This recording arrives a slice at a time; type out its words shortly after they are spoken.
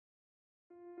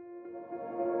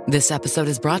This episode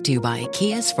is brought to you by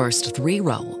Kia's first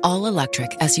 3-row, all-electric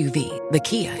SUV, the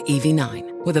Kia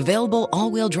EV9, with available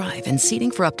all-wheel drive and seating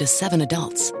for up to 7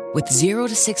 adults. With 0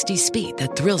 to 60 speed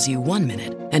that thrills you 1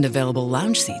 minute and available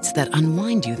lounge seats that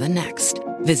unwind you the next.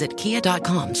 Visit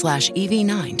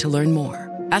kia.com/EV9 to learn more.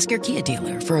 Ask your Kia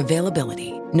dealer for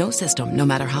availability. No system, no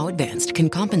matter how advanced, can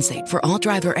compensate for all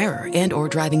driver error and or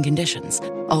driving conditions.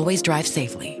 Always drive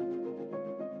safely.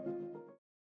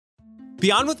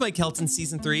 Beyond with Mike Kelton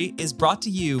Season 3 is brought to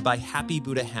you by Happy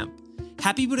Buddha Hemp.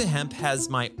 Happy Buddha Hemp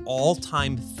has my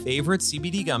all-time favorite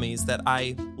CBD gummies that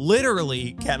I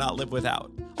literally cannot live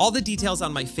without. All the details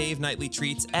on my fave nightly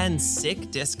treats and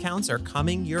sick discounts are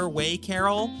coming your way,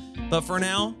 Carol. But for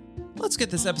now, let's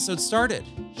get this episode started,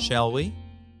 shall we?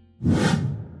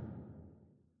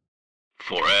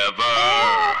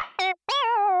 Forever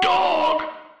Dog.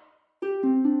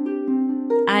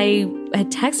 I had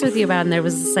texted with you about, and there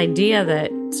was this idea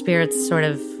that spirits sort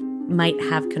of might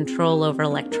have control over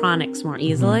electronics more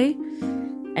easily.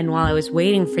 Mm-hmm. And while I was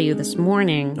waiting for you this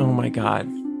morning, oh my God,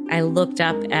 I looked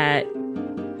up at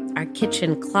our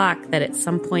kitchen clock that at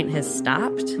some point has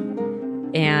stopped.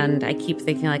 And I keep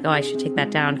thinking like, oh, I should take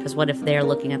that down, because what if they're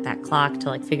looking at that clock to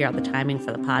like figure out the timing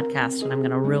for the podcast and I'm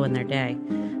going to ruin their day.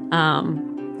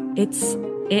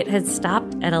 It has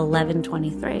stopped at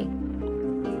 11:23.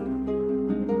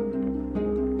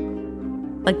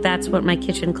 Like, that's what my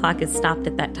kitchen clock has stopped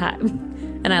at that time.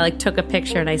 And I like took a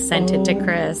picture and I sent it to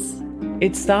Chris.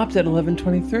 It stopped at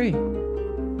 11:23.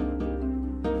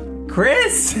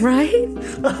 Chris! Right?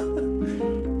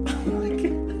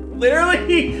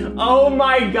 Literally, oh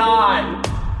my God.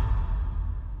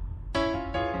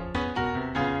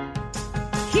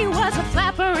 He was a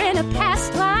flapper in a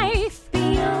past life.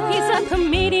 He's a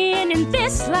comedian in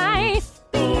this life.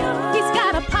 He's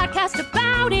got a podcast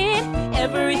about it.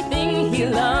 Everything he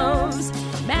loves.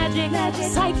 Magic,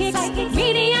 psychics,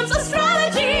 mediums,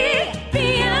 astrology,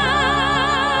 beyond.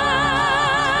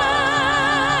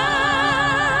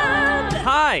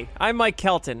 Hi, I'm Mike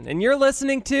Kelton, and you're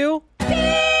listening to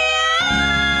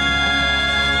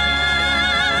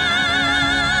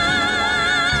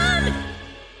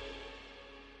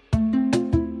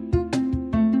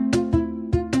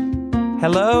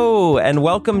Hello, and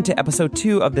welcome to episode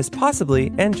 2 of this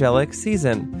possibly angelic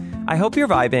season. I hope you're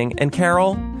vibing, and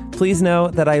Carol, please know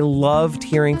that I loved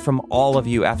hearing from all of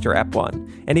you after Ep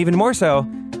 1. And even more so,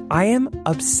 I am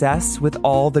obsessed with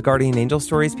all the guardian angel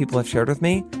stories people have shared with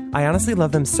me. I honestly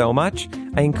love them so much.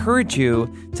 I encourage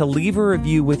you to leave a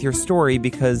review with your story,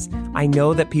 because I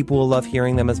know that people will love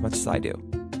hearing them as much as I do.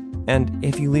 And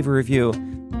if you leave a review,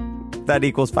 that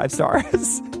equals 5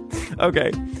 stars.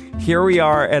 Okay, here we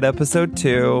are at episode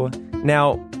 2.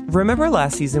 Now, remember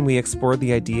last season we explored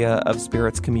the idea of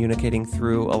spirits communicating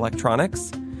through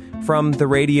electronics? From the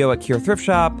radio at Cure Thrift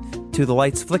Shop to the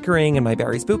lights flickering in my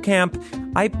Barry's boot camp,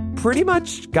 I pretty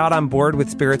much got on board with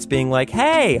spirits being like,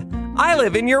 hey, I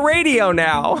live in your radio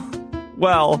now.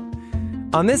 Well,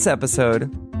 on this episode,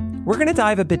 we're going to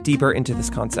dive a bit deeper into this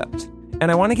concept.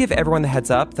 And I want to give everyone the heads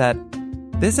up that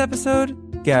this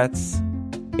episode gets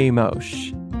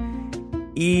emotional.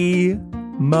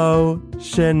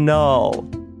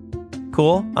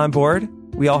 Cool? On board?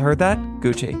 We all heard that?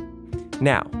 Gucci.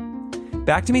 Now,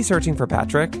 back to me searching for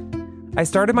Patrick. I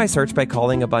started my search by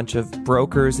calling a bunch of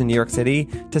brokers in New York City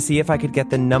to see if I could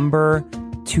get the number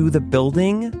to the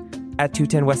building at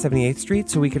 210 West 78th Street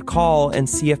so we could call and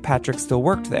see if Patrick still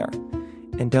worked there.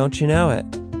 And don't you know it?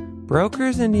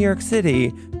 Brokers in New York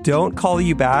City don't call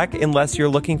you back unless you're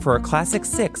looking for a classic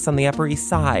 6 on the Upper East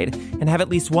Side and have at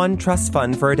least one trust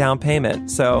fund for a down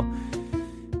payment. So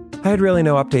I had really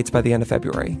no updates by the end of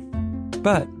February.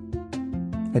 But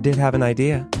I did have an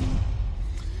idea.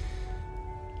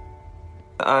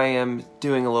 I am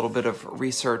doing a little bit of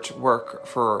research work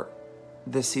for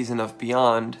this season of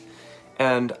Beyond.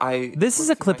 And This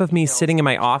is a clip of me sitting in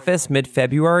my office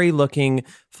mid-February looking,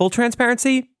 full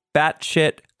transparency,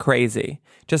 batshit crazy.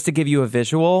 Just to give you a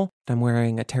visual, I'm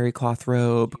wearing a terry cloth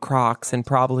robe, Crocs, and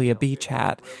probably a beach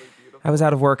hat. I was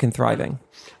out of work and thriving.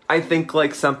 I think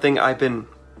like something I've been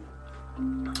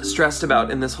stressed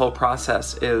about in this whole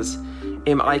process is,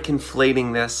 am I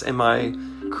conflating this? Am I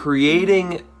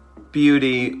creating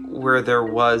beauty where there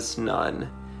was none?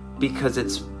 Because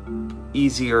it's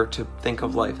easier to think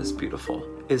of life as beautiful,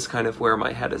 is kind of where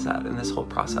my head is at in this whole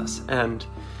process. And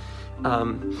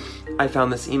I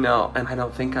found this email, and I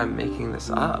don't think I'm making this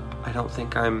up. I don't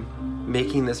think I'm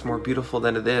making this more beautiful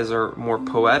than it is, or more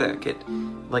poetic.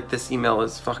 This email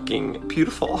is fucking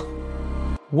beautiful.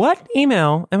 What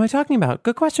email am I talking about?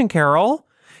 Good question, Carol.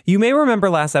 You may remember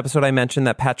last episode I mentioned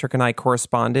that Patrick and I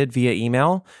corresponded via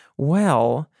email.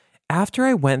 Well, after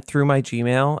I went through my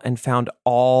Gmail and found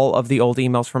all of the old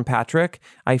emails from Patrick,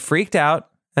 I freaked out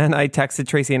and I texted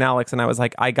Tracy and Alex and I was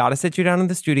like, I got to sit you down in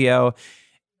the studio,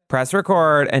 press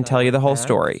record, and tell you the whole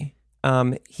story.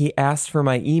 He asked for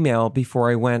my email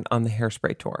before I went on the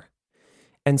Hairspray tour.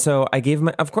 And so I gave him,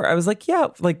 of course, I was like, yeah,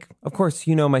 like, of course,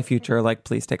 you know my future. Like,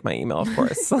 please take my email, of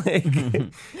course.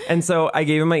 And so I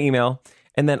gave him my email.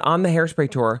 And then on the Hairspray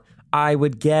tour, I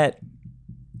would get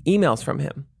emails from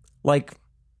him, like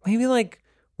maybe like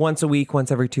once a week, once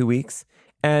every 2 weeks.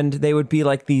 And they would be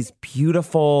like these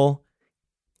beautiful,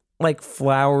 like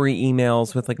flowery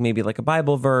emails with like maybe like a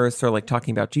Bible verse or like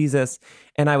talking about Jesus.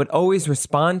 And I would always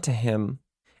respond to him.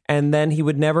 And then he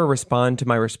would never respond to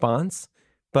my response.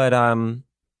 But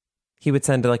he would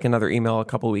send like another email a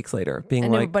couple weeks later being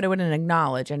but it wouldn't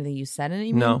acknowledge anything you said in an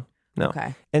email? No.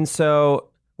 Okay. And so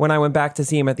when I went back to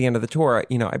see him at the end of the tour,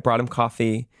 you know, I brought him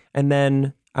coffee and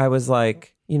then I was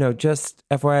like, you know, just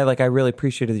FYI, like I really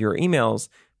appreciated your emails,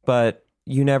 but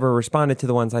you never responded to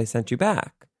the ones I sent you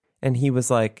back. And he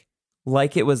was like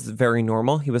it was very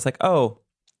normal. He was like, oh,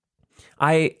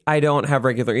 I don't have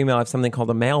regular email. I have something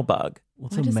called a mail bug.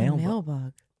 What is a mail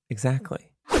bug?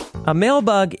 Exactly. A mail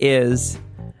bug is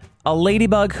a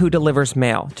ladybug who delivers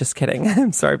mail. Just kidding.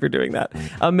 I'm sorry for doing that.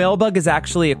 A mail bug is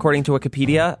actually, according to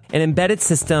Wikipedia, an embedded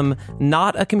system,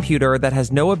 not a computer, that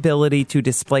has no ability to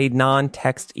display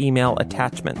non-text email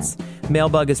attachments.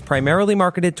 Mailbug is primarily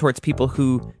marketed towards people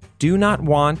who do not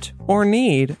want or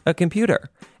need a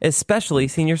computer, especially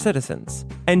senior citizens.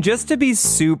 And just to be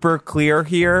super clear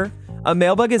here, a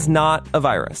mailbug is not a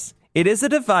virus. It is a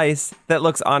device that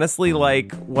looks honestly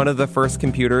like one of the first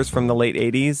computers from the late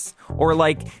 80s, or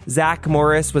like Zach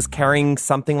Morris was carrying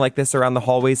something like this around the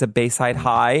hallways of Bayside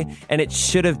High, and it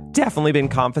should have definitely been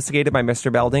confiscated by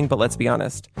Mr. Belding, but let's be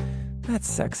honest, that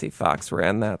sexy fox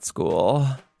ran that school.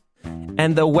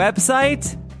 And the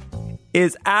website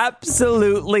is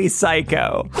absolutely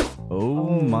psycho.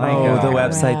 Oh my God. The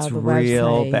website's Wow, the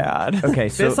real website. bad. Okay,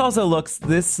 so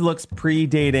this looks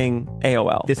predating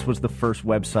AOL. this was the first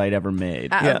website ever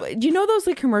made. Do you know those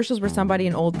like commercials where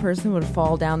an old person would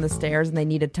fall down the stairs and they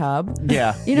need a tub?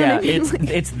 Yeah, You know yeah, what I mean?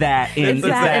 it's that in It's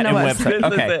that in a website.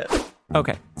 website. Okay,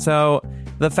 Okay, so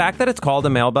the fact that it's called a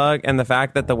mailbug and the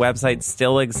fact that the website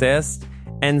still exists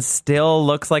and still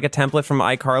looks like a template from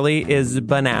iCarly is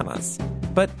bananas.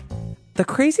 But the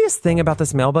craziest thing about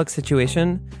this mailbug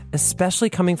situation, especially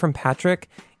coming from Patrick,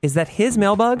 is that his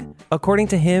mailbug, according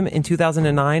to him in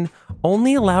 2009,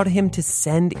 only allowed him to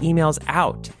send emails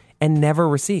out and never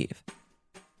receive.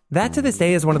 That to this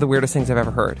day is one of the weirdest things I've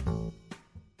ever heard.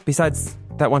 Besides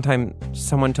that one time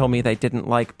someone told me they didn't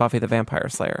like Buffy the Vampire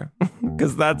Slayer,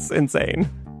 because that's insane.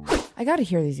 I got to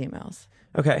hear these emails.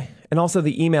 Okay, and also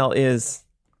the email it's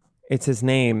his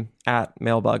name at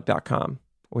mailbug.com,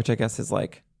 which I guess is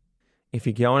like, if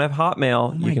you don't have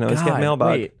Hotmail, you can always get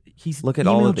Mailbug. Wait, he's Look at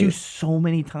all of emailed you these. so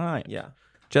many times. Yeah.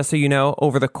 Just so you know,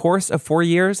 over the course of 4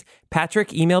 years, Patrick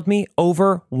emailed me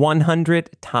over 100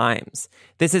 times.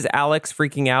 This is Alex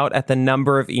freaking out at the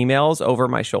number of emails over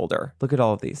my shoulder. Look at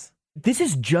all of these. This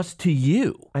is just to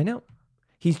you. I know.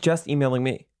 He's just emailing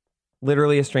me.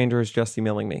 Literally, a stranger is just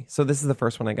emailing me. So this is the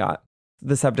first one I got.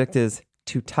 The subject is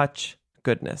To Touch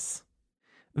Goodness.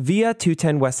 Via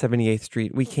 210 West 78th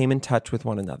Street, we came in touch with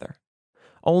one another.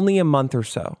 Only a month or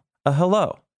so. A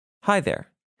hello. Hi there.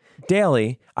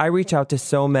 Daily, I reach out to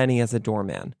so many as a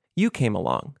doorman. You came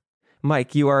along.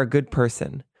 Mike, you are a good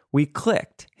person. We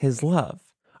clicked. His love.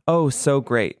 Oh, so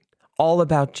great. All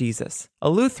about Jesus.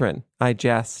 A Lutheran, I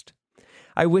jest.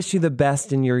 I wish you the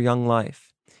best in your young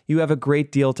life. You have a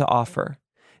great deal to offer.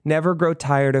 Never grow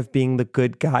tired of being the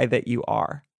good guy that you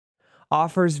are.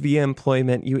 Offers via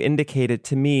employment you indicated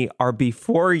to me are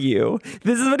before you.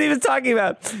 This is what he was talking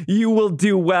about. You will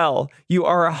do well. You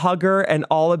are a hugger and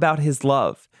all about his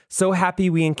love. So happy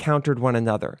we encountered one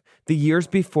another. The years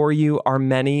before you are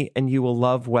many and you will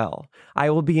love well. I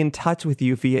will be in touch with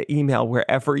you via email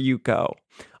wherever you go.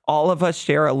 All of us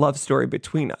share a love story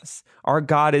between us. Our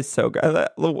God is so good.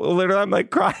 Literally, I'm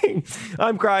like crying.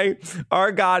 I'm crying.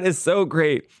 Our God is so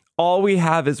great. All we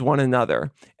have is one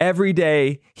another. Every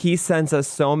day, he sends us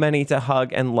so many to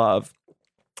hug and love.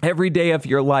 Every day of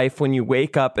your life, when you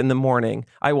wake up in the morning,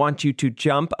 I want you to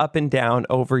jump up and down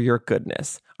over your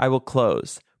goodness. I will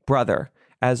close. Brother,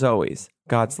 as always,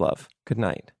 God's love. Good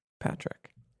night,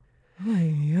 Patrick.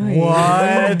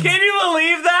 What? Can you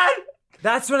believe that?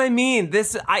 That's what I mean.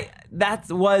 That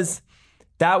was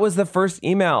the first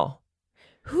email.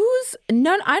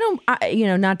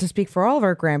 Not to speak for all of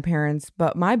our grandparents,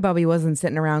 but my bubby wasn't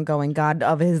sitting around going, God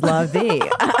of his love thee.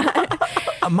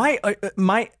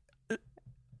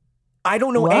 I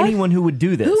don't know What? anyone who would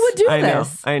do this. Who would do I know.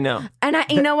 this? I know. And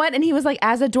you know what? And he was like,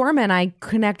 as a doorman, I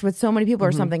connect with so many people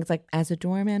or something. It's like, as a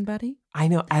doorman, buddy. I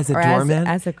know. As a Or doorman.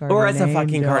 as a or as a guardian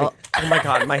fucking angel. guardian. Oh my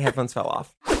God, my headphones fell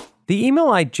off. The email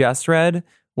I just read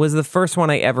was the first one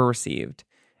I ever received.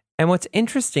 And what's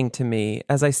interesting to me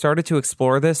as I started to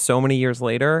explore this so many years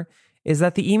later is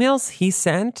that the emails he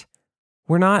sent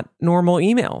were not normal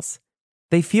emails.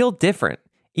 They feel different.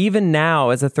 Even now,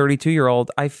 as a 32-year-old,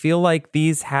 I feel like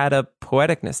these had a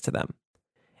poeticness to them.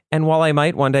 And while I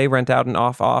might one day rent out an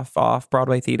off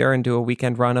Broadway theater and do a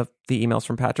weekend run of the emails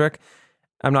from Patrick,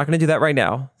 I'm not going to do that right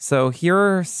now. So here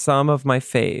are some of my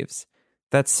faves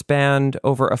that spanned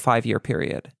over a 5-year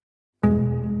period.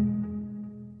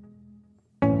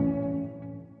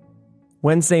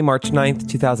 Wednesday, March 9th,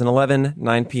 2011,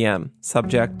 9 p.m.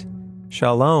 Subject,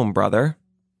 Shalom, brother.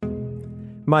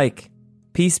 Mike,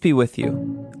 peace be with you.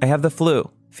 I have the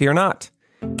flu. Fear not.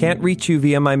 Can't reach you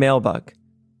via my mailbug.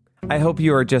 I hope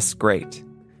you are just great.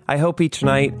 I hope each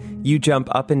night you jump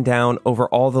up and down over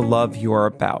all the love you are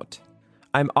about.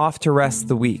 I'm off to rest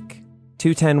the week.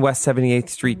 210 West 78th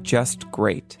Street, just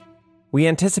great. We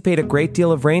anticipate a great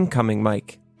deal of rain coming,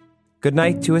 Mike. Good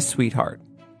night to his sweetheart.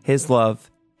 His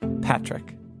love,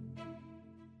 Patrick.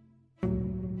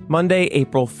 Monday,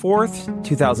 April 4th,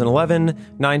 2011,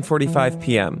 9:45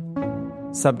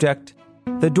 p.m. Subject,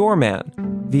 The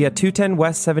Doorman, via 210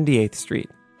 West 78th Street.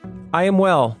 I am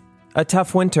well. A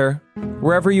tough winter.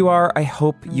 Wherever you are, I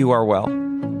hope you are well.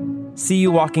 See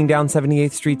you walking down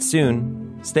 78th Street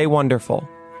soon. Stay wonderful.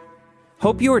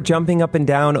 Hope you are jumping up and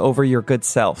down over your good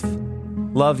self.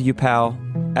 Love you, pal.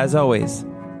 As always,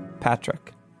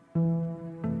 Patrick.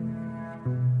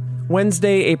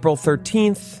 Wednesday, April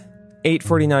 13th,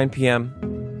 8:49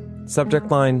 p.m.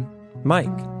 Subject line, Mike.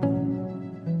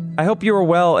 I hope you are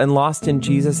well and lost in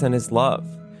Jesus and his love.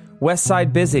 West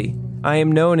Side busy. I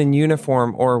am known in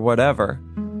uniform or whatever.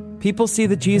 People see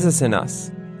the Jesus in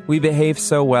us. We behave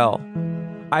so well.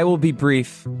 I will be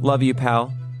brief. Love you,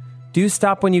 pal. Do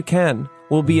stop when you can.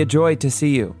 Will be a joy to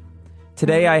see you.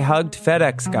 Today I hugged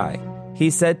FedEx guy. He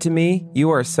said to me, you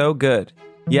are so good.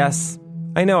 Yes,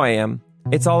 I know I am.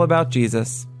 It's all about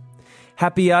Jesus.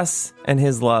 Happy us and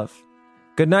his love.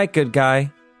 Good night, good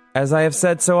guy. As I have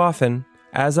said so often,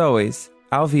 as always,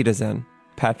 Auf Wiedersehen,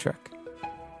 Patrick.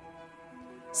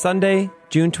 Sunday,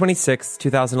 June 26,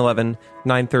 2011,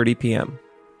 9:30 p.m.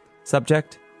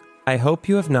 Subject, I hope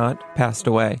you have not passed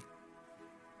away.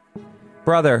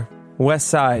 Brother, West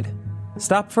Side,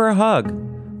 stop for a hug.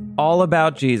 All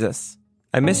about Jesus.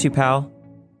 I miss you, pal.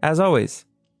 As always,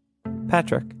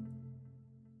 Patrick.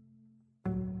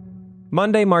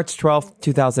 Monday, March 12th,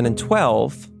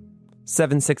 2012,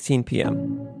 7:16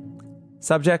 p.m.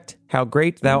 Subject, how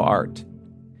great thou art.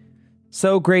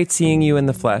 So great seeing you in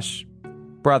the flesh.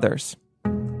 Brothers.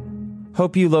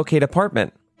 Hope you locate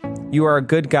apartment. You are a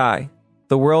good guy.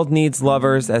 The world needs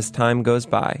lovers as time goes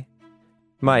by.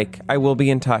 Mike, I will be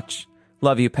in touch.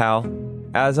 Love you, pal.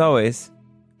 As always,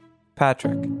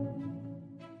 Patrick.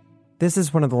 This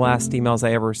is one of the last emails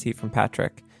I ever received from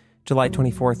Patrick, July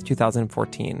 24th,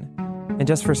 2014. And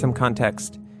just for some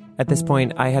context, at this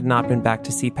point, I had not been back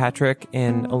to see Patrick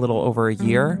in a little over a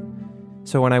year.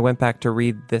 So when I went back to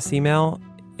read this email,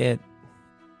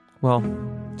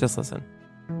 just listen.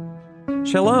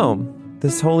 Shalom,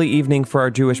 this holy evening for our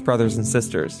Jewish brothers and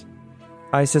sisters.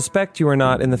 I suspect you are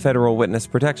not in the Federal Witness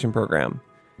Protection Program.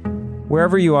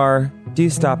 Wherever you are,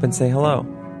 do stop and say hello.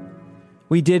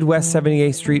 We did West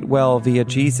 78th Street well via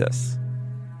Jesus.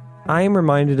 I am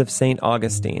reminded of St.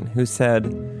 Augustine, who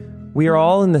said, we are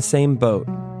all in the same boat,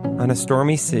 on a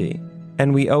stormy sea,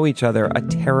 and we owe each other a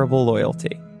terrible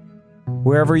loyalty.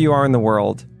 Wherever you are in the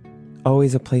world,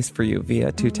 always a place for you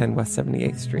via 210 West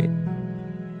 78th Street.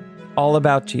 All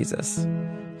about Jesus.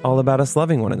 All about us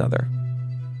loving one another.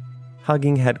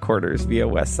 Hugging headquarters via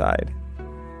West Side.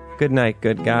 Good night,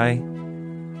 good guy.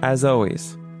 As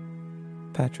always,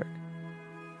 Patrick.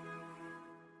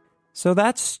 So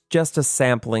that's just a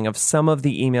sampling of some of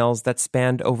the emails that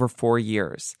spanned over 4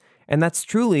 years. And that's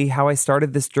truly how I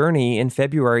started this journey in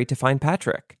February to find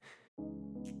Patrick.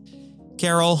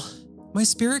 Carol, my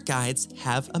spirit guides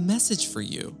have a message for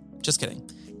you. Just kidding.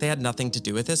 They had nothing to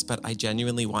do with this, but I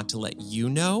genuinely want to let you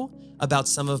know about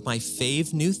some of my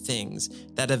fave new things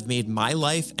that have made my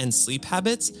life and sleep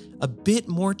habits a bit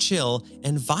more chill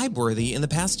and vibe-worthy in the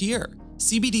past year.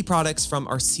 CBD products from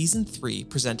our Season 3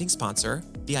 presenting sponsor,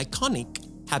 the iconic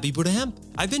Happy Buddha Hemp.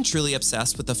 I've been truly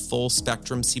obsessed with the full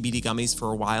spectrum CBD gummies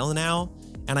for a while now,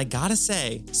 and I gotta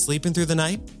say, sleeping through the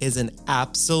night is an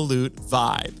absolute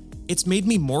vibe. It's made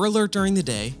me more alert during the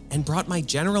day and brought my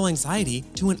general anxiety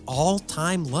to an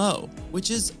all-time low,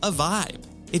 which is a vibe.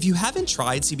 If you haven't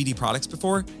tried CBD products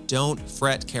before, don't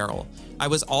fret, Carol. I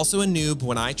was also a noob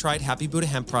when I tried Happy Buddha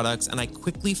hemp products, and I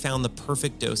quickly found the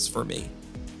perfect dose for me.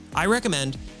 I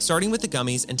recommend starting with the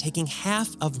gummies and taking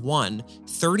half of one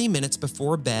 30 minutes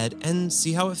before bed and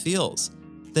see how it feels.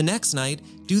 The next night,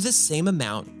 do the same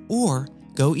amount or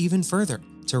go even further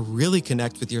to really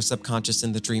connect with your subconscious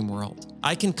in the dream world.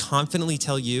 I can confidently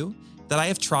tell you that I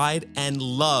have tried and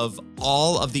love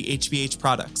all of the HBH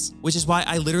products, which is why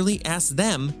I literally asked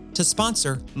them to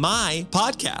sponsor my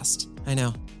podcast. I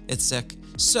know, it's sick.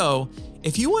 So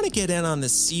if you want to get in on the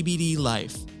CBD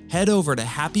life, head over to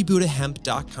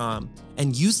happybuddhahemp.com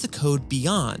and use the code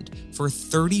BEYOND for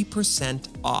 30%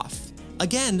 off.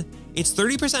 Again, it's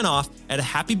 30% off at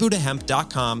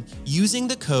happybuddhahemp.com using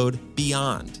the code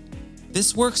BEYOND.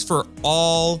 This works for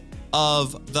all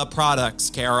of the products,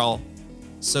 Carol.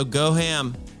 So go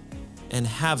ham and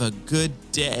have a good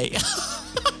day.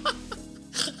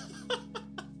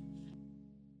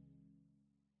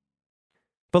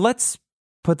 But let's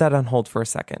put that on hold for a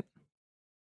second.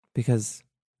 Because,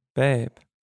 babe,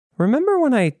 remember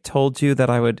when I told you that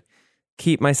I would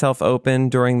keep myself open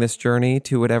during this journey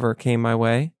to whatever came my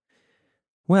way?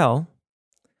 Well,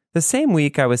 the same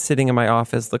week I was sitting in my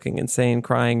office looking insane,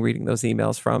 crying, reading those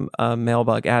emails from a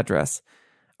mailbag address,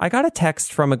 I got a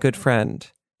text from a good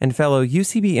friend and fellow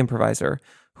UCB improviser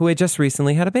who had just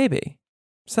recently had a baby.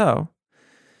 So,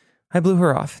 I blew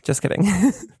her off. Just kidding.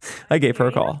 I gave her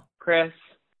a call. Chris,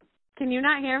 Can you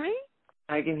not hear me?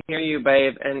 I can hear you,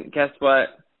 babe. And guess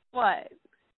what? What?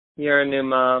 You're a new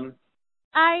mom.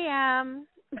 I am.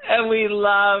 And do we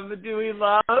love?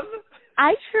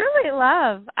 I truly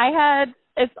love.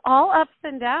 It's all ups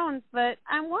and downs, but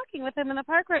I'm walking with him in the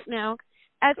park right now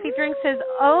as he drinks his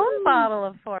own bottle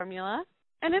of formula,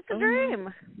 and it's a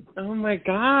dream. Oh, my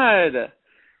God.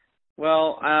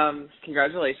 Well,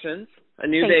 congratulations. A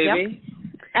new baby.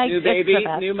 New baby,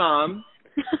 new mom.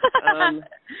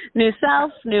 New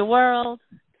self, new world.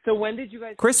 So when did you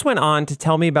guys... Chris went on to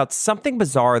tell me about something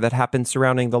bizarre that happened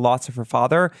surrounding the loss of her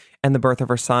father and the birth of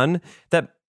her son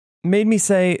that made me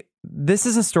say, this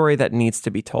is a story that needs to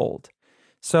be told.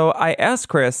 So I asked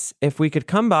Chris if we could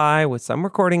come by with some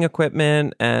recording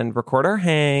equipment and record our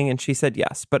hang, and she said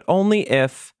yes, but only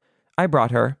if I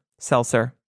brought her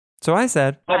seltzer. So I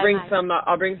said, I'll bring some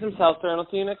seltzer, and I'll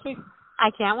see you next week. I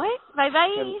can't wait.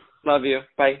 Bye-bye. Love you.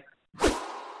 Bye.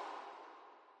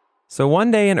 So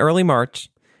one day in early March,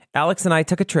 Alex and I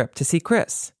took a trip to see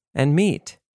Chris and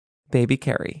meet baby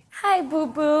Carrie. Hi,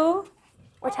 boo-boo.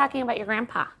 We're talking about your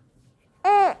grandpa.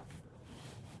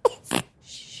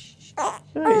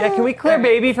 Yeah, can we clear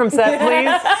baby from set,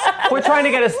 please? We're trying to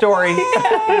get a story. Get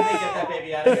that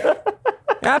baby out of here.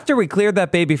 After we cleared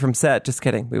that baby from set, just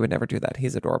kidding, we would never do that.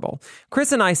 He's adorable.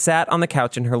 Chris and I sat on the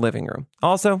couch in her living room.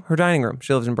 Also, her dining room.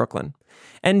 She lives in Brooklyn.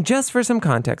 And just for some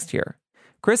context here,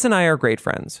 Chris and I are great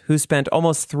friends who spent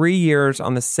almost 3 years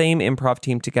on the same improv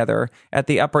team together at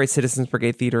the Upright Citizens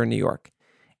Brigade Theater in New York.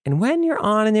 And when you're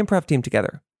on an improv team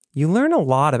together, you learn a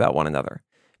lot about one another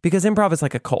because improv is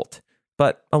like a cult,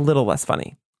 but a little less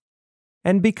funny.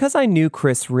 And because I knew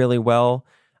Chris really well,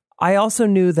 I also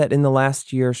knew that in the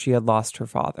last year she had lost her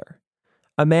father,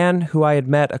 a man who I had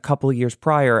met a couple years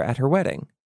prior at her wedding,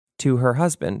 to her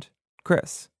husband,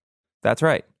 Chris. That's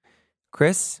right.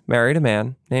 Chris married a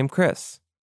man named Chris.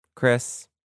 Chris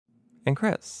and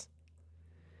Chris.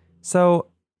 So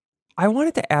I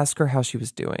wanted to ask her how she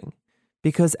was doing,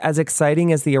 because as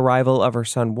exciting as the arrival of her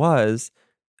son was,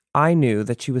 I knew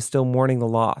that she was still mourning the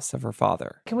loss of her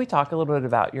father. Can we talk a little bit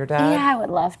about your dad? Yeah, I would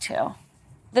love to.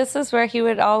 This is where he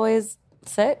would always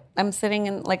sit. I'm sitting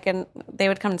in, they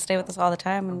would come and stay with us all the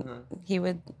time, and he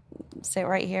would sit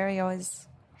right here. He always,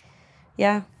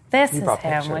 This is him,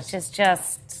 pictures. which is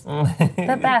just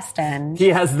the best end. He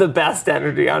has the best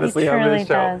energy, honestly, on this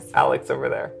show. Does. Alex over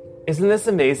there. Isn't this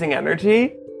amazing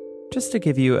energy? Just to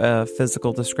give you a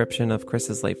physical description of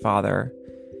Chris's late father,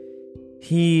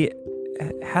 he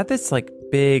had this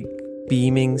big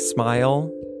beaming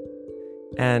smile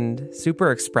and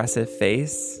super expressive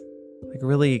face,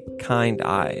 really kind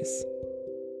eyes.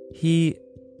 He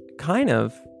kind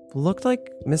of looked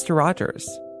like Mr. Rogers.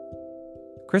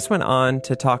 Chris went on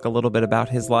to talk a little bit about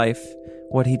his life,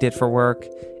 what he did for work,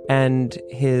 and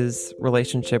his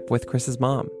relationship with Chris's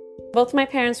mom. Both my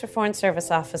parents were Foreign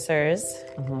Service officers,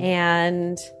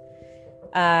 and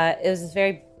it was this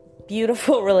very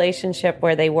beautiful relationship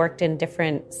where they worked in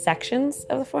different sections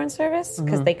of the Foreign Service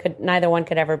because neither one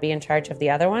could ever be in charge of the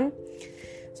other one.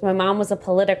 So my mom was a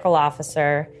political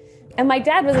officer, and my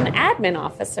dad was an admin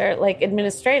officer,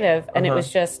 administrative, and it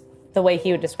was just the way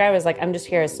he would describe it was I'm just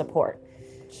here as support.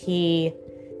 He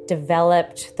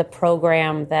developed the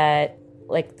program that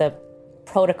like the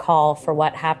protocol for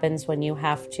what happens when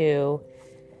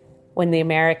when the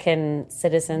American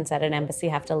citizens at an embassy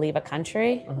have to leave a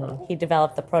country. He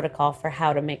developed the protocol for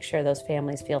how to make sure those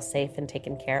families feel safe and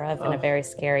taken care of in a very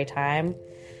scary time.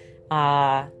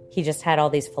 He just had all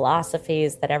these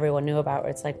philosophies that everyone knew about,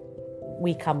 where it's like,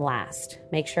 we come last.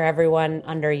 Make sure everyone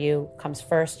under you comes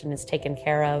first and is taken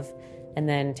care of, and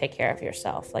then take care of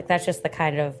yourself. Like, that's just the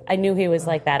kind of, I knew he was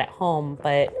like that at home,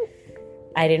 but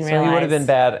I didn't realize. So he would have been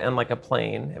bad on like a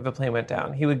plane, if a plane went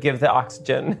down. He would give the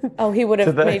oxygen. Oh, he would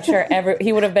have made sure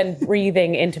he would have been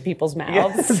breathing into people's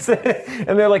mouths. Yes.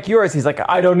 And they're like, yours. He's like,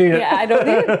 I don't need it. Yeah, I don't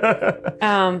need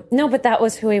it. No, but that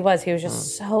was who he was. He was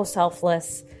just so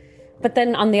selfless. But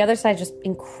then on the other side, just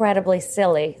incredibly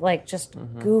silly, like just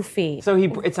goofy. So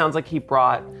it sounds like he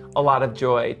brought a lot of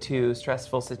joy to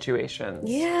stressful situations.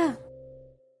 Yeah.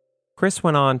 Chris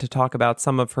went on to talk about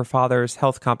some of her father's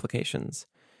health complications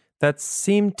that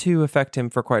seemed to affect him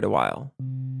for quite a while.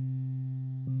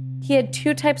 He had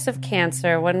 2 types of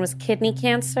cancer. One was kidney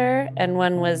cancer, and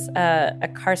one was a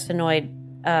carcinoid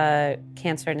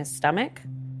cancer in his stomach,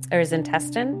 or his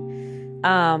intestine.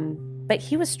 But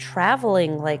he was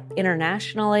traveling like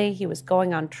internationally. He was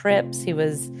going on trips. He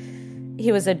was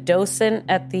a docent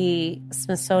at the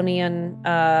Smithsonian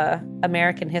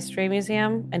American History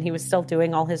Museum, and he was still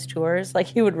doing all his tours. Like,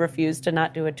 he would refuse to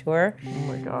not do a tour. Oh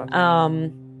my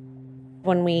God.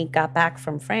 When we got back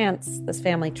from France, this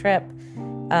family trip,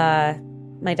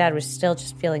 my dad was still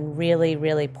just feeling really,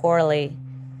 really poorly.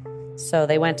 So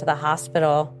they went to the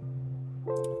hospital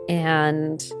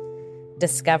and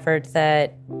discovered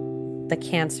that the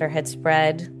cancer had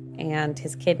spread and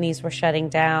his kidneys were shutting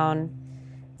down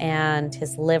and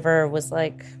his liver was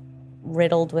like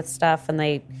riddled with stuff, and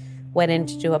they went in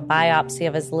to do a biopsy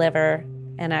of his liver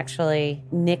and actually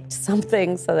nicked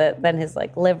something, so that then his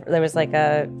like liver, there was like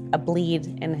a bleed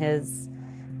in his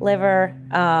liver.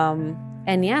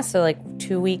 And yeah, so like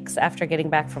 2 weeks after getting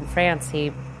back from France,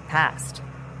 he passed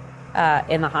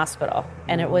in the hospital.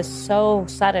 And it was so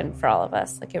sudden for all of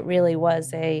us. Like, it really was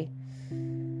there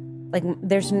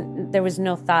was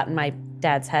no thought in my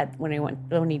dad's head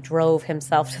when he drove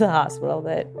himself to the hospital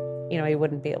that, you know, he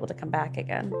wouldn't be able to come back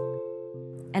again.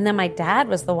 And then my dad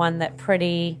was the one that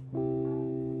he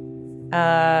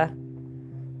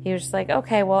was just like,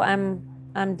 okay, well,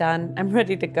 I'm done. I'm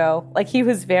ready to go. Like,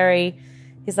 he's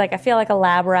like, I feel like a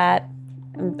lab rat.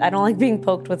 I don't like being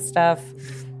poked with stuff.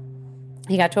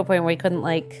 He got to a point where he couldn't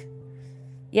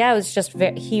it was just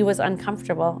he was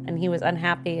uncomfortable and he was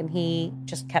unhappy, and he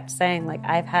just kept saying, like,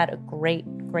 I've had a great,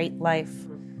 great life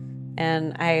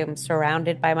and I am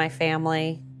surrounded by my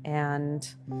family. And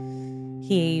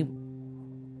he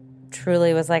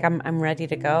truly was like, I'm ready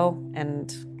to go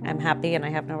and I'm happy and I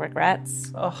have no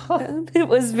regrets. Oh. It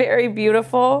was very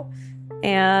beautiful.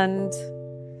 And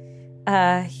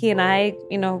he and I,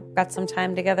 got some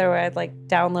time together where I'd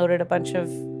downloaded a bunch of,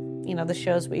 the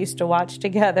shows we used to watch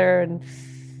together and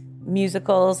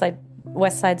musicals.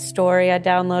 West Side Story I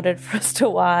downloaded for us to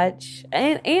watch.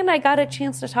 And I got a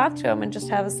chance to talk to him and just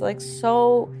have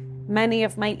so many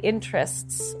of my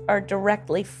interests are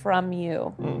directly from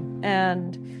you.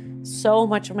 And so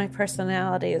much of my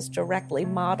personality is directly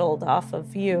modeled off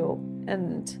of you.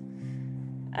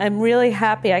 And I'm really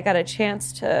happy I got a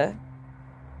chance to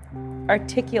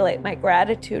articulate my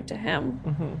gratitude to him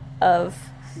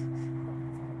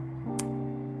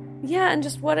and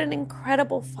just what an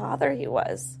incredible father he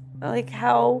was. Like,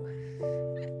 how,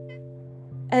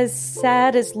 as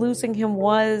sad as losing him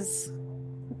was,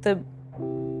 the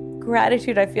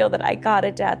gratitude I feel that I got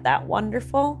a dad that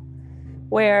wonderful,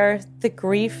 where the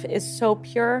grief is so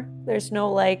pure. There's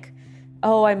no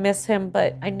oh, I miss him,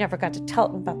 but I never got to tell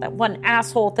him about that one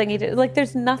asshole thing he did.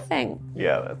 There's nothing.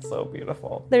 Yeah, that's so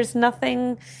beautiful. There's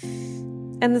nothing.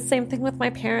 And the same thing with my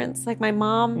parents. My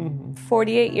mom,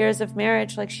 48 years of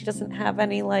marriage, she doesn't have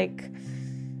any,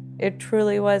 it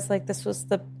truly was this was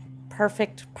the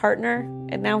perfect partner,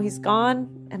 and now he's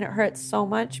gone, and it hurts so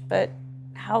much, but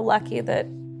how lucky that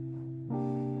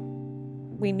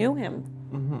we knew him.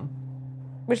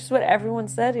 Which is what everyone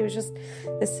said. He was just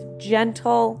this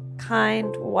gentle,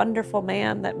 kind, wonderful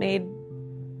man that made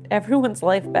everyone's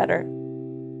life better.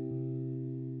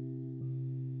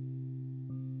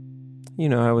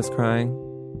 I was crying.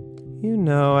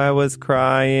 I was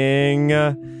crying.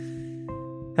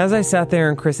 As I sat there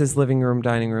in Chris's living room,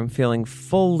 dining room, feeling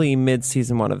fully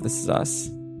mid-season 1 of This Is Us,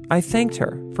 I thanked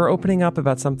her for opening up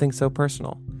about something so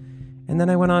personal. And then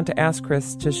I went on to ask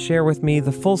Chris to share with me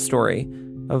the full story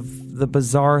of the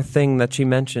bizarre thing that she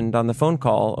mentioned on the phone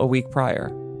call a week prior.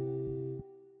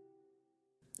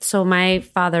 So my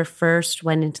father first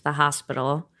went into the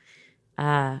hospital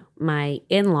my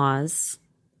in-laws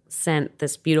sent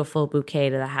this beautiful bouquet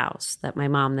to the house that my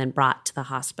mom then brought to the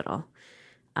hospital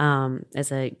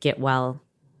as a get well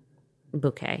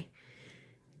bouquet.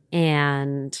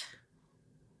 And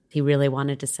he really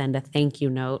wanted to send a thank you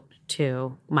note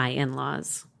to my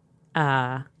in-laws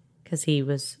because he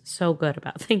was so good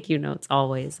about thank you notes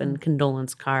always and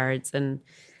condolence cards. And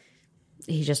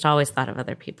he just always thought of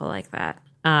other people like that.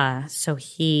 So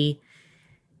he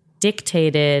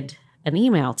dictated an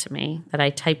email to me that I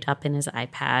typed up in his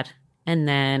iPad. And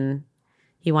then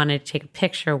he wanted to take a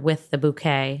picture with the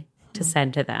bouquet to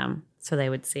send to them so they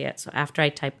would see it. So after I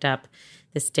typed up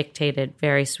this dictated,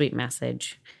 very sweet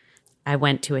message, I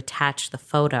went to attach the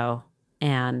photo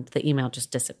and the email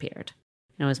just disappeared.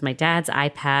 And it was my dad's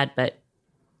iPad, but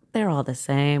they're all the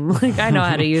same. Like, I know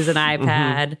how to use an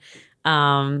iPad.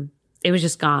 It was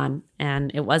just gone.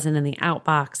 And it wasn't in the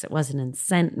outbox. It wasn't in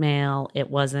sent mail.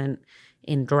 It wasn't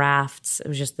in drafts. It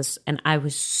was just this. And I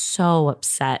was so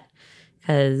upset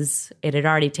because it had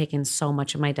already taken so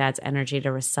much of my dad's energy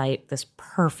to recite this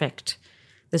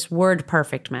word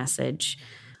perfect message.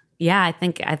 Yeah, I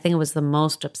think it was the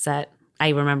most upset I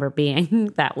remember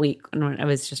being that week when I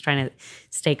was just trying to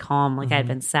stay calm. Like, I had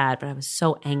been sad, but I was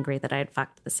so angry that I had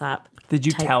fucked this up. Did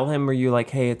you tell him? Were you like,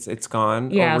 hey, it's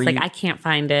gone? Yeah, I was like, I can't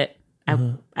find it.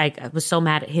 I was so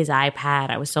mad at his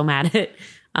iPad. I was so mad at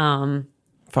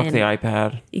fuck the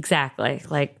iPad. Exactly.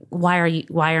 Like, why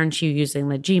aren't you using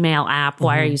the Gmail app?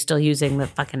 Why are you still using the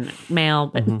fucking mail?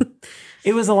 But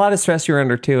it was a lot of stress you were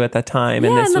under too at that time.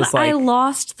 Yeah, and this and then was like, I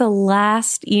lost the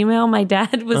last email. My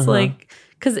dad was like,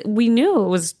 because we knew it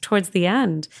was towards the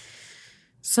end.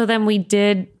 So then we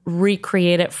did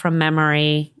recreate it from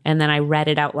memory. And then I read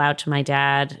it out loud to my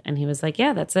dad. And he was like,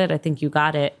 yeah, that's it. I think you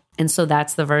got it. And so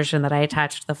that's the version that I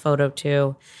attached the photo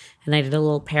to. And I did a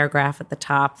little paragraph at the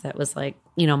top that was like,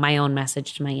 my own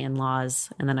message to my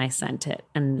in-laws. And then I sent it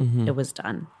and it was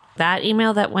done. That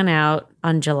email that went out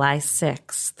on July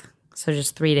 6th, so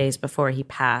just 3 days before he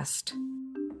passed.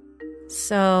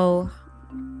 So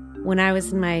when I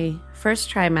was in my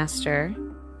first trimester,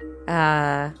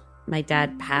 my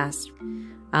dad passed.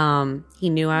 He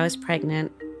knew I was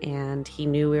pregnant and he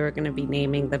knew we were going to be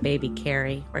naming the baby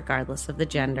Carrie, regardless of the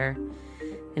gender.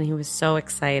 And he was so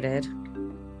excited.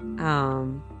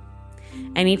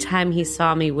 Anytime he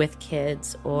saw me with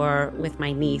kids or with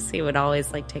my niece, he would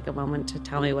always take a moment to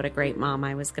tell me what a great mom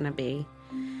I was going to be.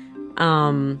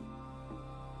 And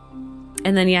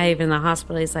then, even in the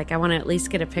hospital, he's like, I want to at least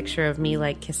get a picture of me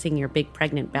kissing your big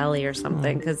pregnant belly or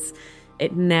something, because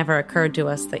it never occurred to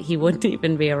us that he wouldn't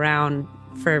even be around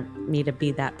for me to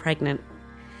be that pregnant.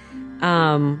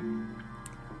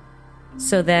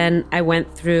 So then I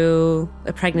went through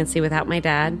a pregnancy without my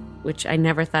dad, which I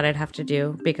never thought I'd have to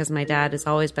do because my dad has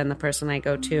always been the person I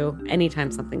go to anytime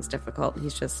something's difficult.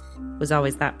 He's just was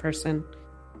always that person.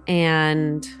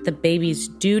 And the baby's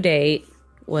due date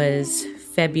was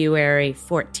February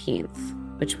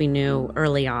 14th, which we knew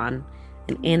early on.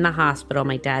 And in the hospital,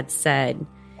 my dad said,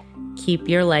 keep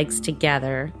your legs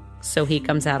together so he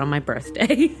comes out on my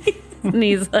birthday. And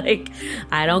he's like,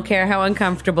 I don't care how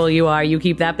uncomfortable you are. You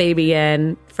keep that baby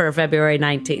in for February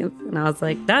 19th. And I was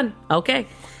like, done. Okay.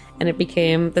 And it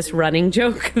became this running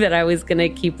joke that I was going to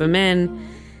keep him in.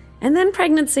 And then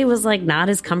pregnancy was not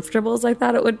as comfortable as I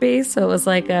thought it would be. So it was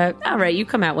like, all right, you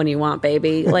come out when you want,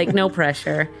 baby. No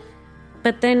pressure.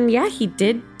 But then, he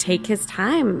did take his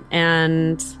time.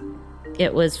 And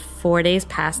it was 4 days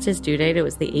past his due date. It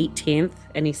was the 18th,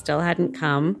 and he still hadn't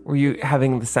come. Were you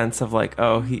having the sense of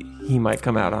he might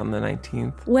come out on the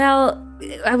 19th? Well,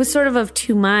 I was sort of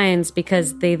two minds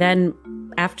because they then,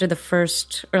 after the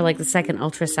first or the second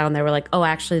ultrasound, they were like, oh,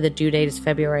 actually the due date is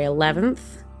February 11th.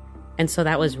 And so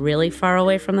that was really far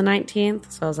away from the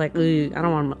 19th. So I was like, I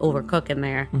don't want to overcook in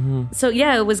there. So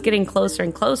it was getting closer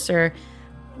and closer.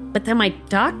 But then my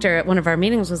doctor at one of our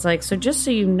meetings was like, so just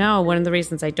so you know, one of the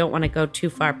reasons I don't want to go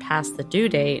too far past the due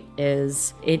date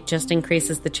is it just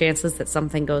increases the chances that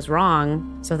something goes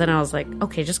wrong. So then I was like,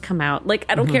 okay, just come out.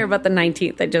 I don't care about the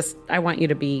 19th. I want you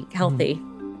to be healthy.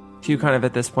 You kind of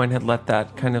at this point had let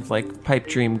that kind of pipe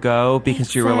dream go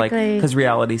because you were because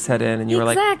reality set in and you were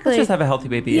like, let's just have a healthy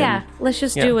baby. Yeah, let's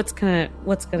just do what's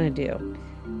gonna do.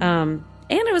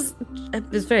 And it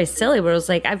was very silly, but it was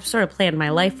I've sort of planned my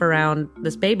life around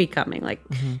this baby coming.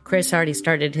 Chris already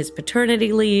started his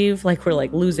paternity leave. We're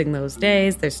losing those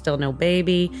days. There's still no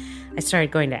baby. I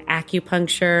started going to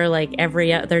acupuncture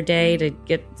every other day to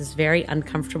get this very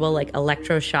uncomfortable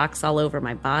electroshocks all over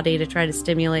my body to try to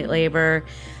stimulate labor.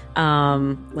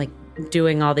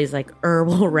 doing all these like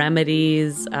herbal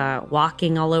remedies,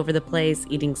 walking all over the place,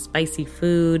 eating spicy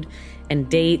food and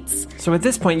dates. So at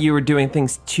this point, you were doing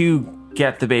things to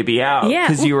get the baby out. Yeah.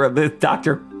 Because you were the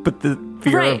doctor, put the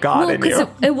fear of God in you.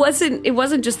 It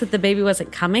wasn't just that the baby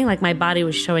wasn't coming. Like my body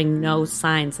was showing no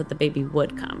signs that the baby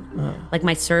would come. Like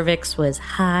my cervix was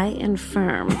high and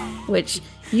firm, which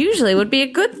usually would be a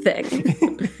good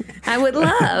thing. I would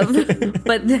love.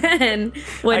 But then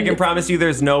when I can promise you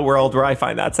there's no world where I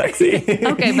find that sexy.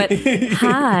 Okay, but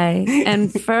high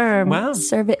and firm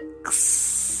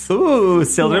cervix. Ooh,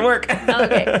 still didn't work.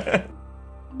 Okay.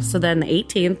 So then the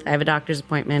 18th, I have a doctor's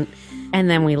appointment. And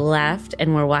then we left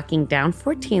and we're walking down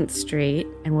 14th Street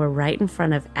and we're right in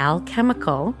front of Al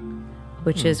Chemical,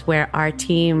 which is where our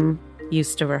team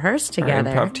used to rehearse together.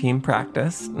 Our improv team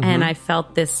practice. Mm-hmm. And I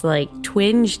felt this like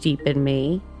twinge deep in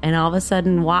me. And all of a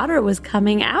sudden water was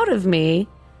coming out of me.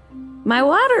 My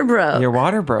water broke. Your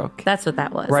water broke. That's what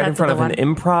that was. Right in front of an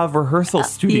improv rehearsal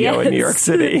studio in New York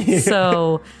City.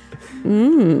 So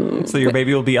your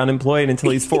baby will be unemployed until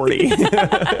he's 40.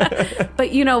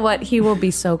 But you know what? He will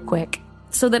be so quick.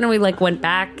 So then we like went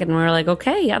back and we were like,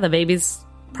 okay, yeah, the baby's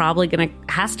probably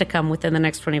has to come within the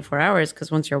next 24 hours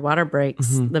because once your water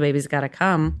breaks, the baby's got to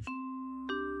come.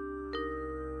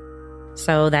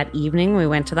 So that evening we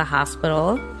went to the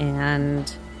hospital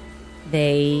and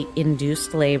they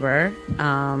induced labor,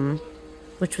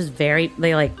 which was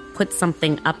they like put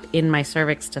something up in my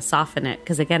cervix to soften it.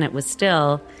 Because again, it was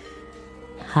still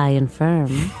high and firm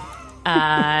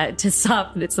to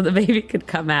soften it so the baby could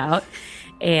come out.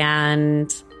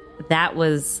 And that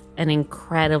was an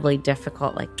incredibly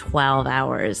difficult, like 12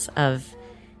 hours of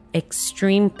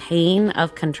extreme pain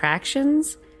of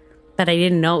contractions. But I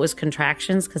didn't know it was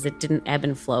contractions because it didn't ebb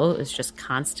and flow. It was just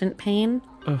constant pain.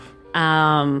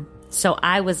 So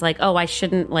I was like, oh, I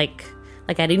shouldn't like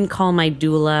I didn't call my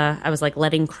doula. I was like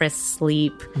letting Chris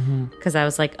sleep because I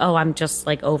was like, oh, I'm just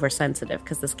like oversensitive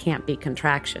because this can't be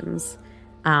contractions.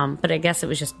 But I guess it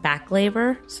was just back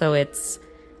labor. So it's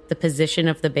the position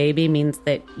of the baby means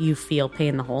that you feel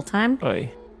pain the whole time.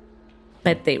 Oy.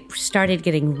 But they started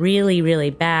getting really, really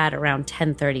bad around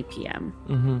 10:30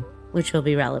 p.m., which will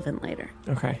be relevant later.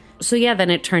 Okay. So yeah, then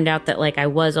it turned out that like I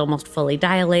was almost fully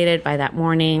dilated by that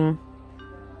morning.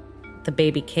 The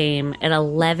baby came at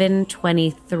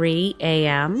 11:23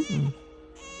 a.m.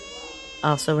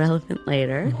 Also relevant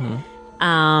later.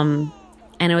 And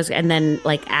then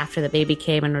like after the baby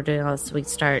came and we're doing all this, we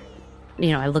start,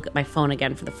 I look at my phone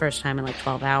again for the first time in like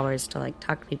 12 hours to like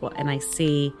talk to people. And I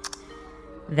see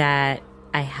that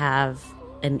I have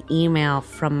an email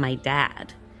from my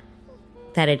dad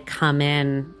that had come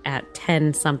in at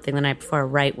 10 something the night before,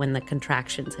 right when the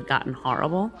contractions had gotten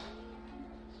horrible.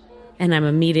 And I'm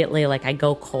immediately like, I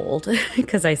go cold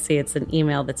because I see it's an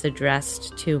email that's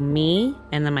addressed to me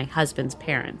and then my husband's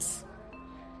parents.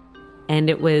 And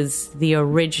it was the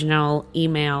original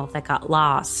email that got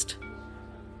lost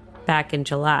back in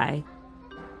July.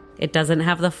 It doesn't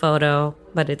have the photo,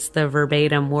 but it's the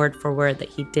verbatim word for word that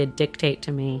he did dictate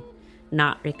to me,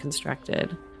 not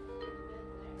reconstructed.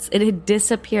 It had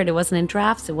disappeared. It wasn't in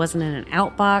drafts. It wasn't in an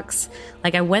outbox.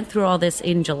 Like I went through all this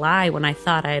in July when I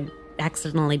thought I'd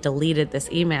accidentally deleted this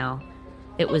email.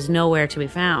 It was nowhere to be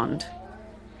found.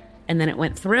 And then it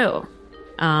went through.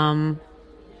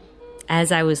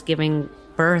 As I was giving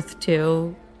birth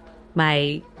to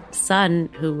my son,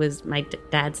 who was my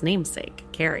dad's namesake,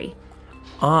 Carrie.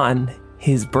 On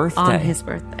his birthday. On his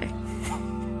birthday.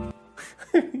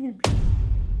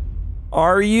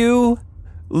 Are you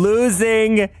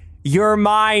losing your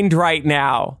mind right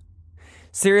now?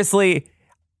 Seriously,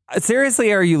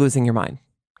 are you losing your mind?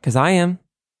 Because I am.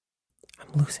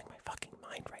 I'm losing my fucking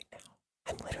mind right now.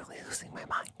 I'm literally losing my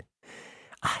mind.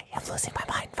 I am losing my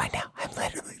mind right now. I'm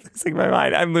literally losing my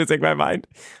mind. I'm losing my mind.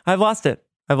 I've lost it.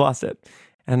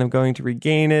 And I'm going to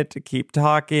regain it to keep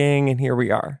talking. And here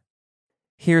we are.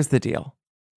 Here's the deal.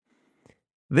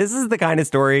 This is the kind of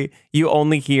story you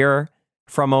only hear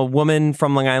from a woman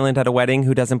from Long Island at a wedding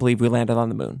who doesn't believe we landed on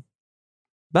the moon.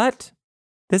 But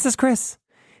this is Chris.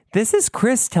 This is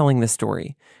Chris telling this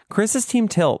story. Chris is Team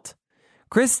Tilt.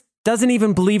 Chris doesn't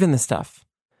even believe in this stuff.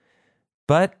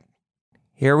 But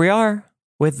here we are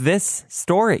with this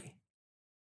story.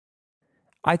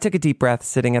 I took a deep breath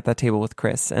sitting at that table with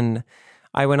Chris, and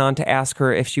I went on to ask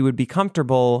her if she would be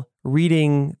comfortable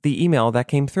reading the email that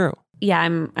came through. Yeah,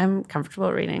 I'm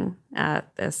comfortable reading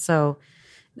this. So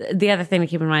the other thing to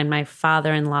keep in mind, my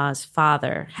father-in-law's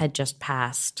father had just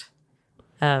passed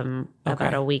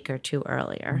about a week or two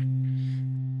earlier.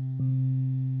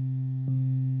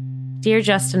 Dear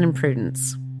Justin and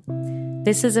Prudence,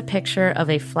 This is a picture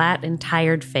of a flat and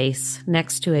tired face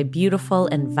next to a beautiful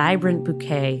and vibrant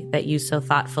bouquet that you so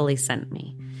thoughtfully sent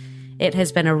me. It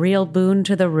has been a real boon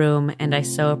to the room, and I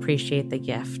so appreciate the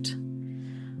gift.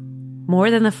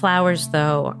 More than the flowers,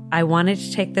 though, I wanted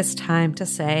to take this time to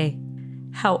say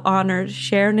how honored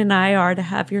Sharon and I are to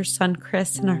have your son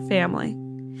Chris in our family.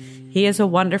 He is a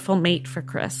wonderful mate for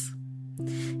Chris.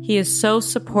 He is so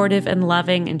supportive and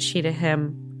loving, and she to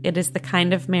him. It is the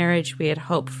kind of marriage we had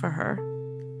hoped for her.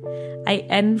 I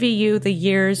envy you the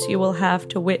years you will have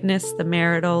to witness the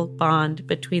marital bond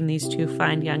between these two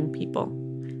fine young people.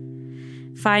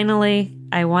 Finally,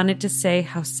 I wanted to say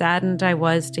how saddened I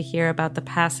was to hear about the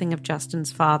passing of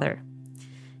Justin's father.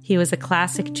 He was a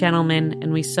classic gentleman,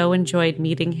 and we so enjoyed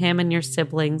meeting him and your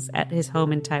siblings at his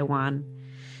home in Taiwan.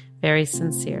 Very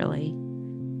sincerely,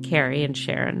 Carrie and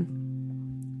Sharon.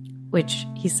 Which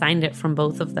he signed it from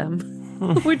both of them,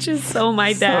 which is so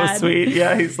my dad. So sweet.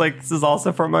 Yeah, he's like, this is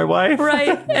also from my wife.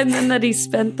 Right. And then that he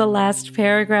spent the last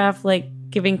paragraph like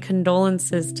giving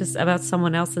condolences about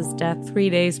someone else's death 3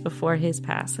 days before his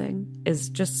passing is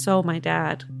just so my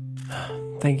dad.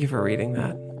 Thank you for reading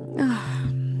that.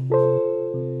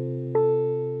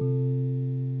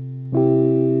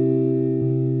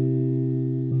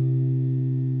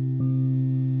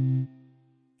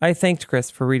 I thanked Chris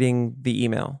for reading the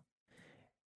email,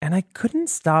 and I couldn't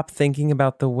stop thinking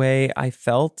about the way I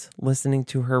felt listening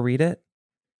to her read it.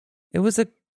 It was a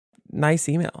nice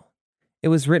email. It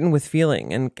was written with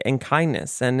feeling and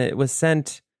kindness, and it was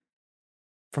sent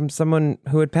from someone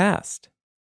who had passed.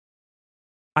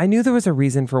 I knew there was a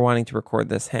reason for wanting to record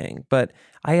this hang, but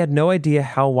I had no idea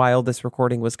how wild this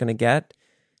recording was going to get.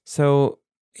 So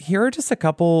here are just a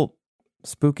couple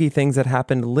spooky things that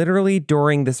happened literally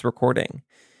during this recording.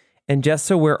 And just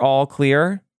so we're all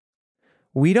clear,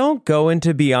 we don't go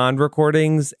into Beyond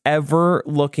recordings ever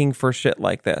looking for shit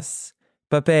like this.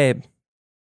 But babe,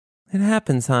 it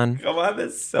happens, hon. Come on,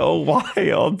 that's so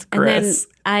wild, Chris. And then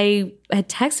I had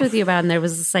texted with you about it, and there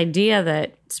was this idea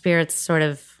that spirits sort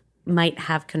of might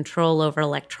have control over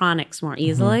electronics more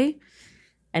easily. Mm-hmm.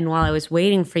 And while I was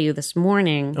waiting for you this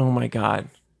morning... Oh, my God.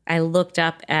 I looked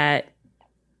up at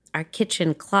our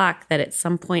kitchen clock that at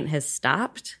some point has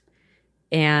stopped.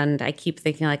 And I keep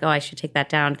thinking like, oh, I should take that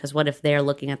down because what if they're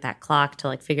looking at that clock to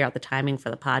like figure out the timing for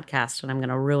the podcast and I'm going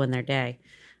to ruin their day.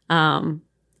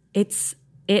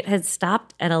 It had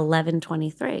stopped at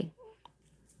 11:23.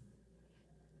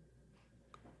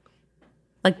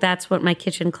 Like that's what my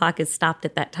kitchen clock is stopped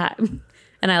at that time.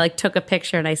 And I like took a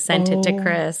picture and I sent it to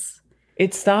Chris.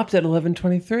 It stopped at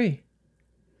 11:23.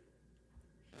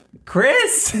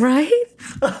 Chris? Right?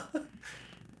 Oh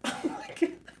my God.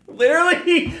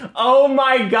 Literally, oh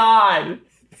my God.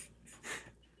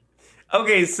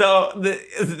 Okay, so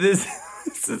this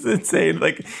is insane.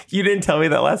 Like, you didn't tell me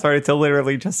that last part until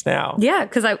literally just now. Yeah,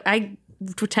 because I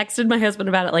texted my husband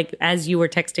about it, like, as you were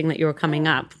texting that you were coming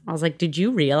up. I was like, did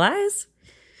you realize?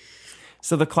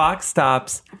 So the clock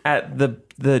stops at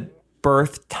the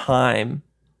birth time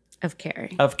of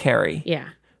Carrie. Of Carrie. Yeah.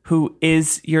 Who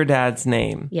is your dad's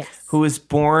name. Yes. Who was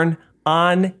born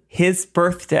on his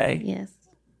birthday. Yes.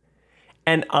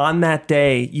 And on that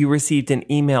day, you received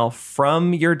an email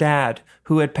from your dad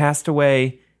who had passed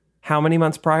away how many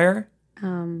months prior?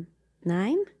 9?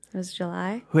 It was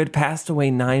July. Who had passed away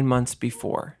 9 months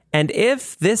before. And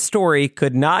if this story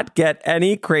could not get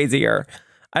any crazier,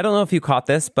 I don't know if you caught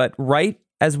this, but right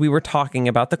as we were talking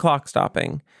about the clock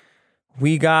stopping,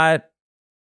 we got,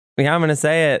 I'm going to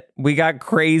say it, we got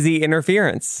crazy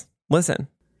interference. Listen.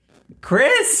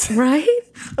 Chris? Right?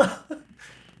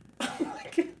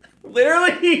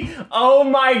 Literally, oh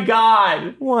my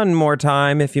God. One more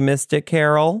time if you missed it,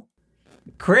 Carol.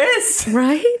 Chris?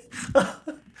 Right?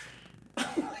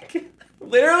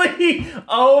 Literally,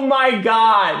 oh my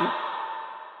God.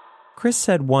 Chris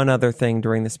said one other thing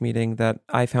during this meeting that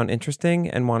I found interesting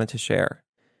and wanted to share.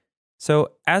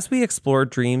 So as we explored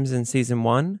dreams in season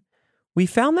 1, we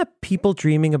found that people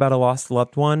dreaming about a lost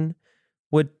loved one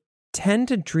would tend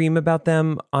to dream about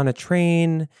them on a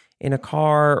train, in a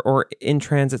car, or in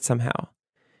transit somehow.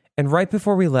 And right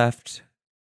before we left,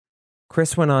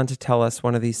 Chris went on to tell us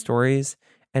one of these stories,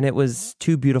 and it was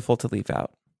too beautiful to leave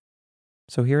out.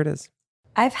 So here it is.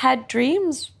 I've had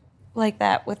dreams like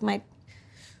that with my...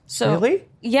 Really?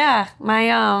 Yeah.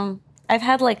 I've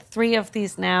had like 3 of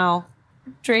these now.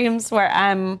 Dreams where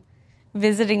I'm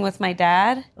visiting with my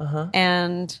dad,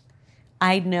 and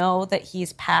I know that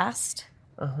he's passed,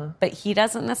 but he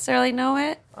doesn't necessarily know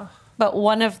it. But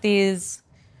one of these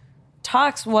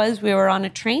talks was we were on a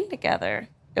train together.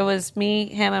 It was me,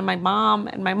 him, and my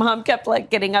mom kept like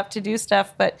getting up to do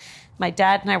stuff, but my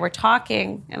dad and I were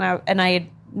talking, and I had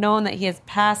known that he has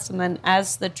passed. And then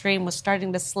as the dream was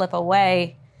starting to slip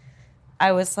away,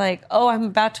 I was like, oh, I'm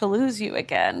about to lose you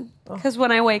again. Because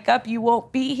when I wake up, you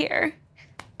won't be here.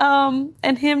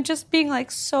 And him just being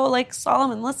like so like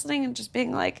solemn and listening and just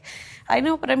being like, I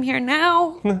know, but I'm here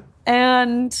now.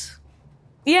 And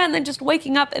yeah, and then just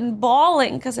waking up and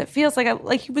bawling because it feels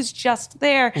like he was just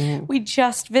there. Mm-hmm. We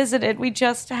just visited. We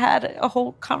just had a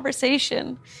whole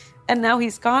conversation. And now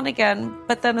he's gone again.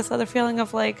 But then this other feeling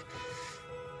of like,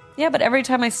 yeah, but every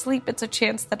time I sleep, it's a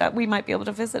chance that we might be able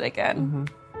to visit again. Mm-hmm.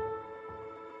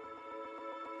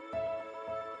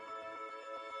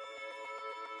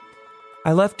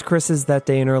 I left Chris's that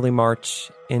day in early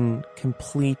March in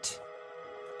complete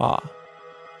awe.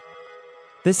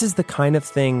 This is the kind of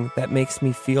thing that makes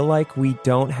me feel like we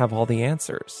don't have all the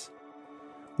answers.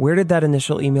 Where did that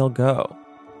initial email go?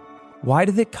 Why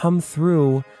did it come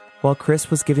through while Chris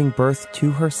was giving birth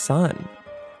to her son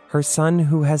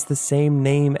who has the same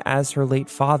name as her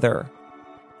late father,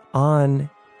 on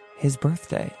his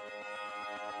birthday?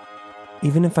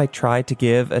 Even if I tried to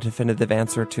give a definitive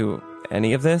answer to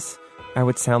any of this, I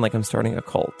would sound like I'm starting a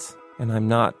cult, and I'm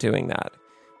not doing that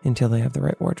until I have the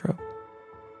right wardrobe.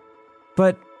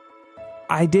 But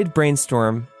I did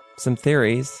brainstorm some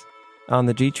theories on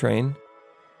the G train.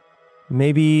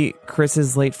 Maybe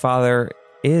Chris's late father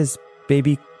is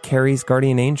baby Carrie's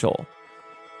guardian angel.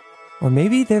 Or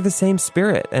maybe they're the same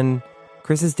spirit, and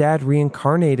Chris's dad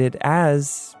reincarnated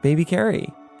as baby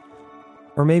Carrie.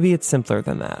 Or maybe it's simpler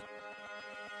than that.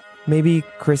 Maybe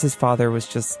Chris's father was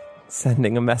just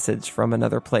sending a message from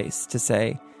another place to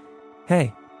say,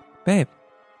 hey, babe,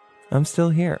 I'm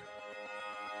still here.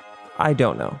 I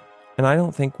don't know, and I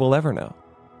don't think we'll ever know.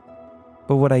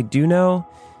 But what I do know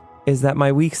is that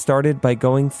my week started by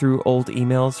going through old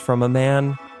emails from a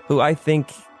man who I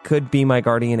think could be my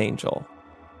guardian angel.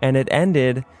 And it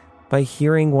ended by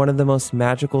hearing one of the most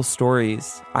magical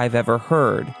stories I've ever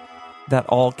heard that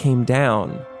all came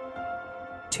down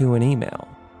to an email.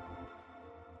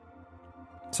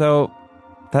 So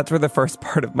that's where the first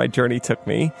part of my journey took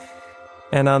me.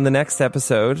 And on the next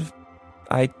episode,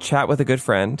 I chat with a good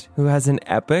friend who has an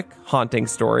epic haunting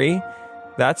story.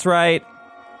 That's right.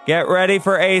 Get ready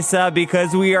for Asa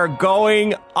because we are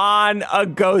going on a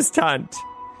ghost hunt.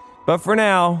 But for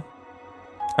now,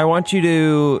 I want you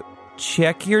to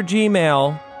check your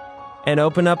Gmail and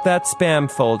open up that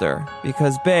spam folder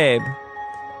because, babe,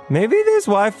 maybe there's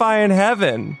Wi-Fi in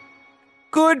heaven.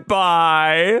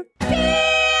 Goodbye.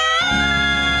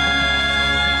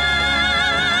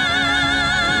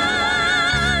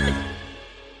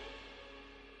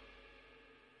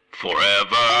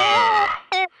 Forever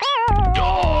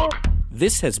Dog.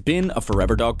 This has been a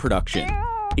Forever Dog production.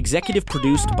 Executive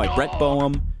produced by Brett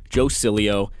Boehm, Joe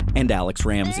Cilio, and Alex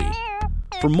Ramsey.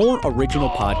 For more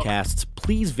original podcasts,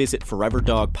 please visit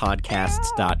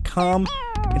foreverdogpodcasts.com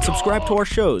and subscribe to our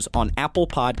shows on Apple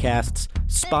Podcasts,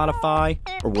 Spotify,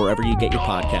 or wherever you get your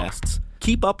podcasts.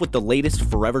 Keep up with the latest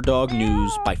Forever Dog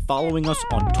news by following us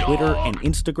on Twitter and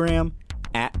Instagram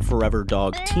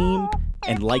 @ForeverDogTeam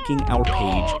and liking our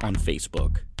page on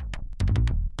Facebook.